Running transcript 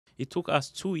It took us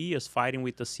 2 years fighting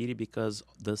with the city because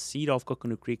the city of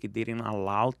Coconut Creek didn't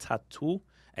allow tattoo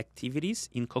activities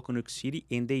in Coconut City,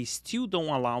 and they still don't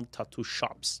allow tattoo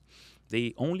shops.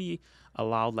 They only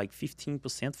allowed like 15%,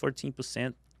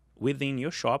 14% within your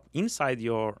shop, inside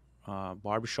your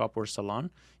barbershop or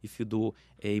salon. If you do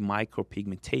a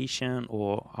micropigmentation,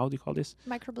 or how do you call this?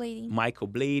 Microblading.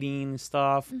 Microblading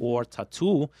stuff or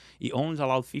tattoo, it only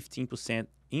allowed 15%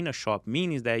 in a shop,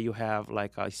 meaning that you have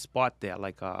like a spot there,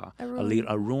 like a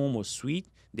room or suite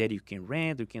that you can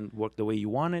rent, you can work the way you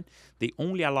want it. They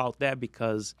only allowed that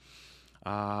because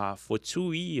for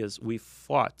 2 years we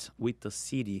fought with the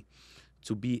city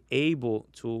to be able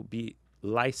to be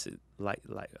licensed. Like,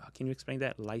 can you explain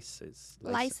that? Licensed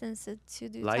to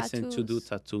do licensed to do tattoos.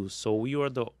 tattoos. So we were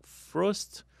the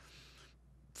first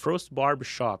barber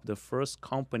shop, the first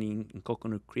company in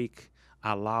Coconut Creek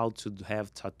allowed to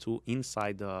have tattoo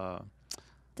inside the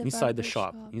barber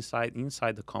shop,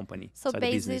 inside the company, So inside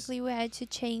the business. basically, we had to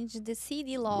change the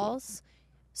city laws.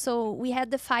 So we had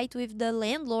the fight with the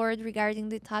landlord regarding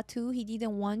the tattoo. He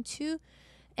didn't want to,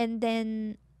 and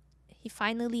then he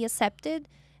finally accepted.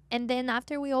 And then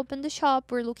after we opened the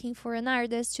shop, we're looking for an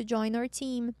artist to join our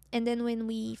team. And then when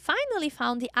we finally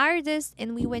found the artist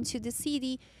and we went to the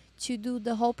city to do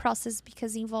the whole process,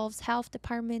 because it involves health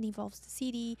department, involves the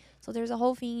city. So there's a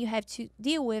whole thing you have to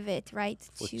deal with it, right?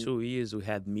 For 2 years, we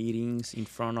had meetings in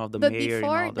front of the But mayor. And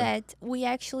before all that, we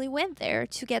actually went there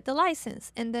to get the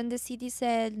license. And then the city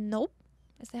said, nope.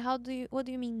 I said, what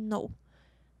do you mean, no?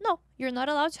 No, you're not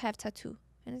allowed to have tattoo.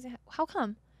 And I said, how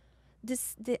come?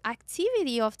 The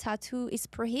activity of tattoo is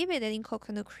prohibited in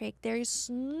Coconut Creek. There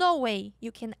is no way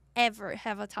you can ever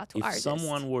have a tattoo if artist.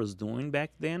 someone was doing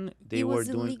back then, they it were was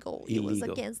doing illegal. It was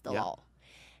against the law.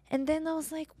 And then I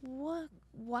was like, what?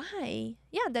 Why?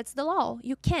 Yeah, that's the law.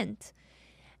 You can't.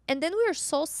 And then we were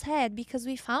so sad because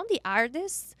we found the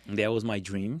artist. That was my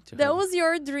dream. That was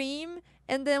your dream.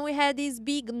 And then we had this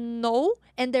big no,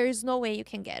 and there is no way you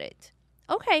can get it.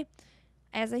 Okay.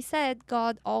 As I said,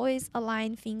 God always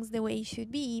aligned things the way it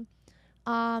should be.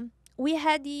 We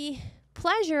had the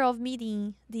pleasure of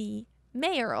meeting the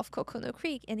mayor of Coconut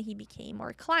Creek, and he became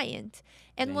our client.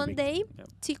 And one day,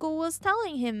 Tico was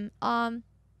telling him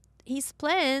his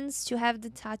plans to have the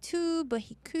tattoo, but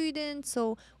he couldn't.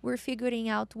 So we're figuring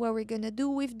out what we're going to do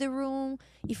with the room,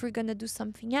 if we're going to do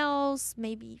something else,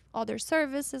 maybe other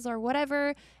services or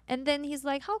whatever. And then he's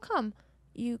like, how come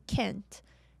you can't?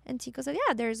 And Tico said,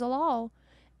 yeah, there's a law.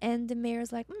 And the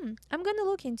mayor's like, I'm going to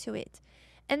look into it.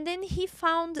 And then he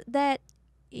found that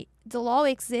the law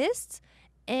exists,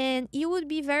 and it would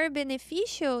be very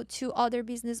beneficial to other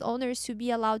business owners to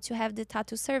be allowed to have the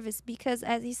tattoo service because,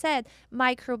 as he said,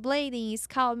 microblading,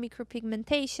 scalp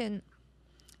micropigmentation,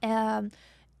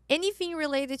 anything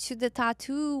related to the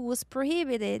tattoo was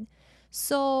prohibited.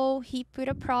 So he put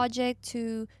a project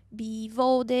to be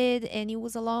voted, and it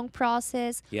was a long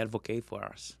process. He advocated for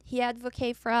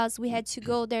us. We had to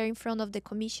go there in front of the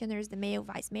commissioners, the mayor,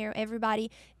 vice mayor,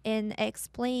 everybody, and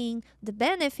explain the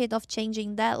benefit of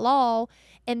changing that law.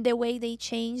 And the way they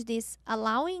changed is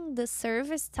allowing the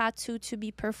service tattoo to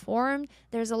be performed.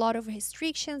 There's a lot of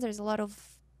restrictions. There's a lot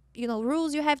of,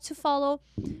 rules you have to follow.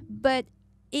 But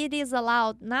it is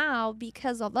allowed now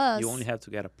because of us. You only have to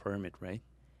get a permit, right?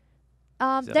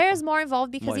 There's more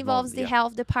involved because it involves the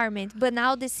health department. But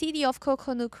now the city of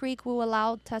Coconut Creek will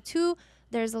allow tattoo.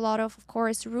 There's a lot of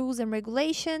course, rules and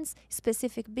regulations,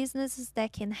 specific businesses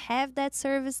that can have that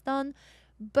service done.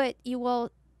 But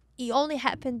it only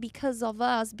happened because of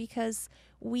us, because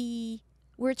we're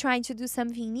trying to do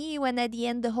something new. And at the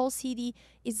end, the whole city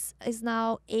is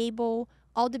now able,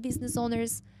 all the business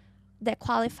owners that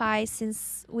qualify,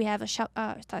 since we have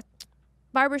a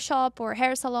barbershop or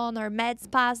hair salon or med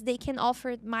spas, they can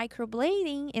offer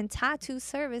microblading and tattoo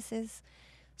services.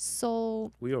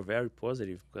 So we are very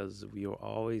positive because we are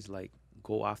always like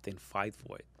go after and fight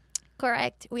for it.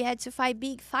 Correct. We had to fight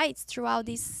big fights throughout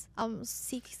these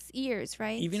 6 years,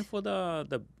 right? Even for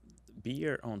the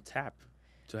beer on tap,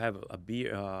 to have a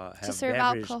beer, have serve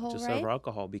beverage, alcohol, to right? serve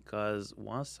alcohol. Because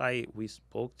once we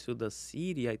spoke to the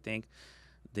city, I think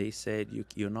they said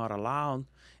you're not allowed.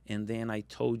 And then I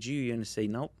told you, and say,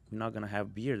 no, we're not going to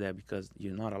have beer there because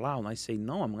you're not allowed. And I say,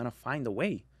 no, I'm going to find a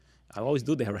way. I always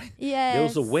do that, right? Yes.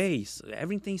 There's a way.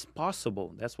 Everything's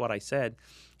possible. That's what I said.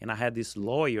 And I had this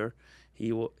lawyer.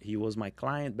 He was my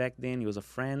client back then. He was a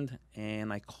friend.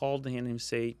 And I called him and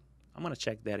say, I'm going to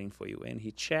check that in for you. And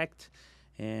he checked,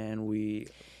 and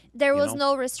there was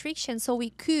no restriction, so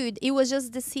we could. It was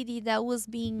just the city that was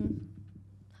being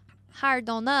hard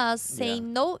on us,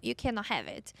 saying, no, you cannot have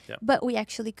it. Yeah. But we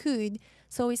actually could.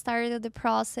 So we started the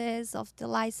process of the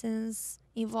license,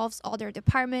 involves other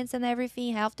departments and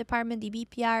everything, health department, the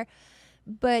BPR,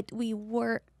 but we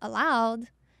were allowed.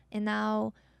 And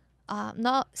now,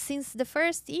 not since the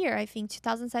first year, I think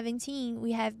 2017,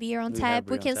 we have beer on tap.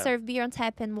 We can serve beer on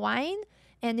tap and wine,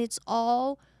 and it's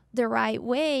all the right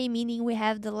way, meaning we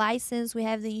have the license, we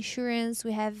have the insurance,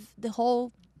 we have the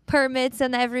whole permits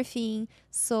and everything.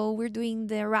 So we're doing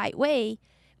the right way.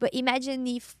 But imagine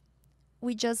if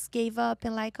we just gave up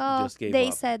and like, oh,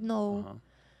 they said no.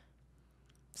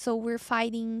 So we're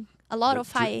fighting a lot of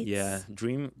fights.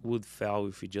 Dream would fail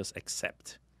if we just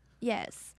accept. Yes.